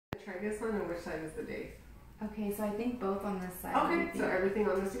Tragus on and which side is the Daith? Okay, so I think both on this side. Okay, so everything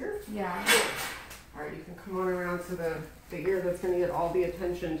on this ear? Yeah. Cool. All right, you can come on around to the ear that's going to get all the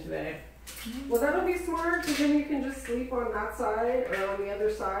attention today. Well, that'll be smart because then you can just sleep on that side or on the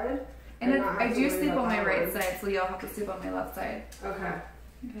other side. And I do sleep on my right side, so you'll have to sleep on my left side. Okay.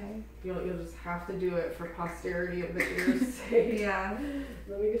 Okay. You'll just have to do it for posterity of the ear's sake. Yeah.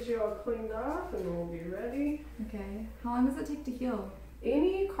 Let me get you all cleaned off and then we'll be ready. Okay. How long does it take to heal?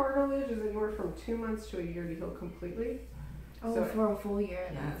 Any cartilage is anywhere from 2 months to a year to heal completely. Oh, so, for a full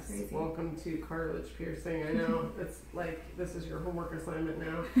year. That's crazy. Welcome to cartilage piercing. I know. It's like this is your homework assignment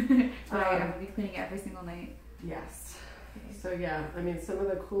now. Right, I'm gonna be cleaning it every single night. Yes. Okay. So yeah, I mean some of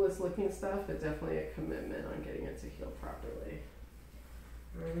the coolest looking stuff, but definitely a commitment on getting it to heal properly.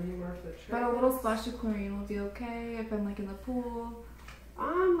 But a little splash of chlorine will be okay if I'm like in the pool.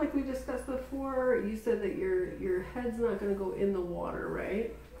 Like we discussed before, you said that your head's not going to go in the water,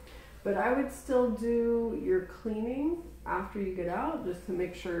 right? But I would still do your cleaning after you get out, just to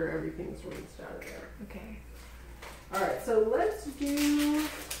make sure everything's rinsed out of there. Okay. All right, so let's do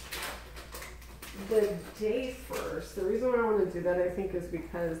the Daith first. The reason why I want to do that, I think, is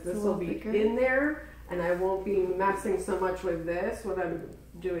because this will be thicker in there, and I won't be messing so much with this when I'm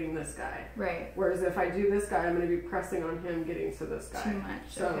doing this guy. Right. Whereas if I do this guy, I'm going to be pressing on him getting to this guy. Too much.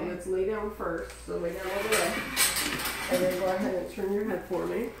 So okay. Let's lay down first. So lay down all the way. And then go ahead and turn your head for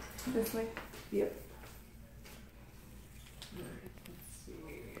me. This way? Yep. All right, let's see.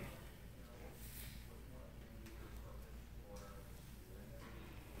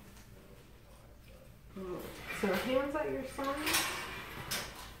 So hands at your sides.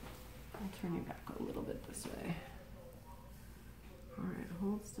 I'll turn you back a little bit this way. All right,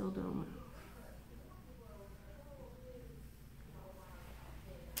 hold still, don't move.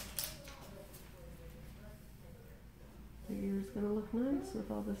 The ear's gonna look nice with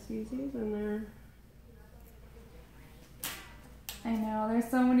all the CZs in there. I know,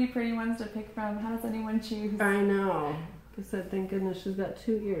 there's so many pretty ones to pick from. How does anyone choose? I know. I said, thank goodness she's got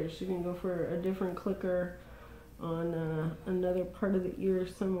 2 ears. She can go for a different clicker on another part of the ear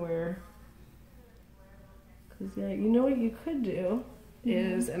somewhere. Because, yeah, you know what you could do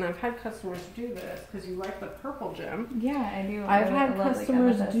is, and I've had customers do this because you like the purple gem. Yeah, I do. I've had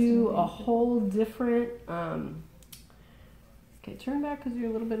customers do a whole different, okay, turn back because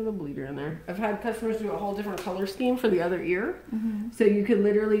you're a little bit of a bleeder in there. I've had customers do a whole different color scheme for the other ear. So you could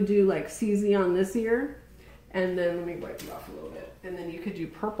literally do like CZ on this ear, and then let me wipe you off a little bit. And then you could do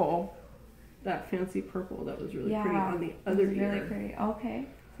purple, that fancy purple that was really pretty on the other ear. Really pretty. Okay,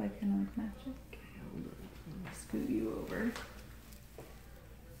 so I can like match it. Okay, hold on. I'm gonna scoot you over.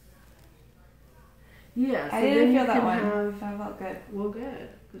 Yeah, so I didn't feel that one. That felt good. Well, good.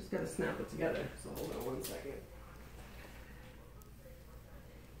 Just gotta snap it together. So hold on 1 second.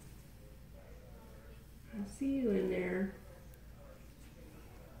 I see you in there.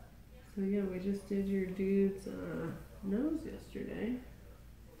 So yeah, we just did your dude's nose yesterday.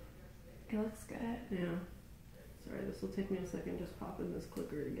 It looks good. Yeah. Sorry, this will take me a second just popping this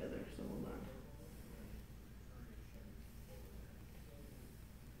clicker together, so hold on.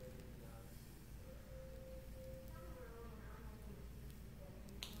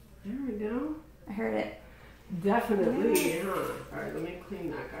 There we go. I heard it. Definitely, yeah. Alright, let me clean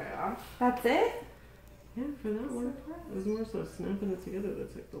that guy off. That's it? Yeah, for that one. It was more so snapping it together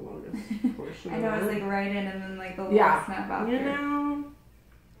that took the longest portion. I know, it's like right in and then like the little snap out. You know,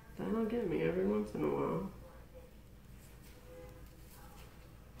 that'll get me every once in a while.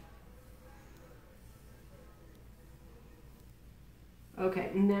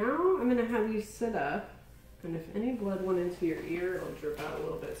 Okay, now I'm going to have you sit up, and if any blood went into your ear, it'll drip out a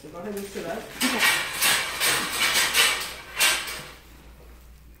little bit. So go ahead and sit up. Okay.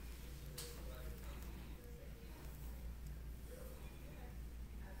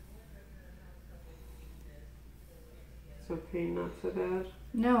 So pain not so bad?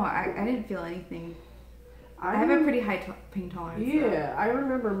 No, I didn't feel anything. I have a pretty high pain tolerance. Yeah, I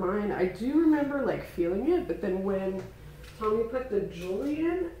remember mine. I do remember like feeling it, but then when Tommy put the jewelry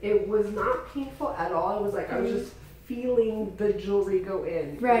in, it was not painful at all. It was like I was just feeling the jewelry go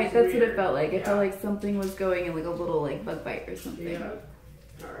in. Right, that's what it felt like. It felt like something was going in, like a little like bug bite or something. Yeah.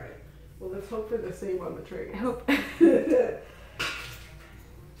 All right. Well, let's hope for the same on the Tragus. I hope.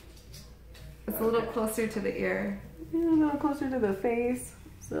 It's a little closer to the ear. Yeah, a little closer to the face.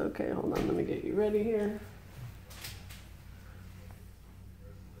 So, okay, hold on. Let me get you ready here.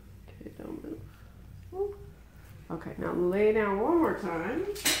 Okay, don't move. Ooh. Okay, now lay down one more time.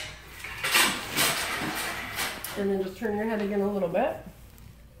 And then just turn your head again a little bit.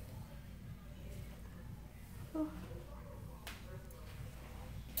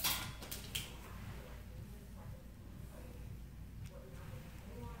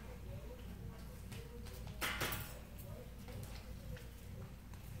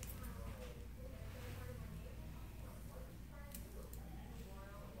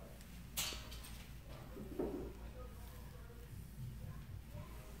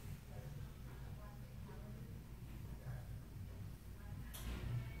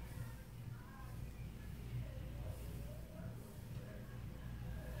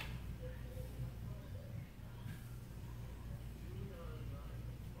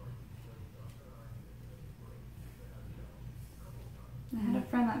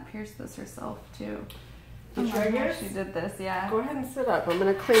 friend that pierced this herself too. The Tragus? She did this, yeah. Go ahead and sit up. I'm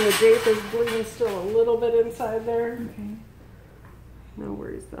going to clean the Daith. There's bleeding still a little bit inside there. Okay. No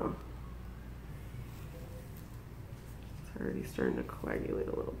worries though. It's already starting to coagulate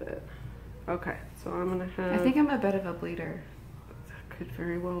a little bit. Okay, so I'm going to have... I think I'm a bit of a bleeder. That could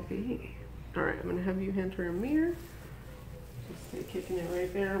very well be. Alright, I'm going to have you enter a mirror. Just stay kicking it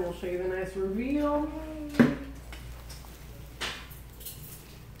right there and we'll show you the nice reveal.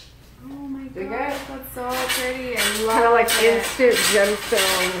 Oh my Dig gosh, it? that's so pretty. I love Kind of like it. instant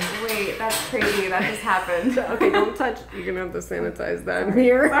gemstone. Wait, that's crazy. That just happened. Okay, don't touch. You're going to have to sanitize that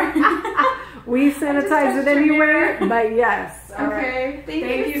mirror. We sanitize touched it your anywhere, mirror. but yes. All Okay, right.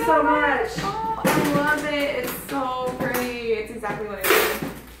 thank you so much. Oh, I love it. It's so pretty. It's exactly what I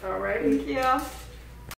wanted. All right. Thank you.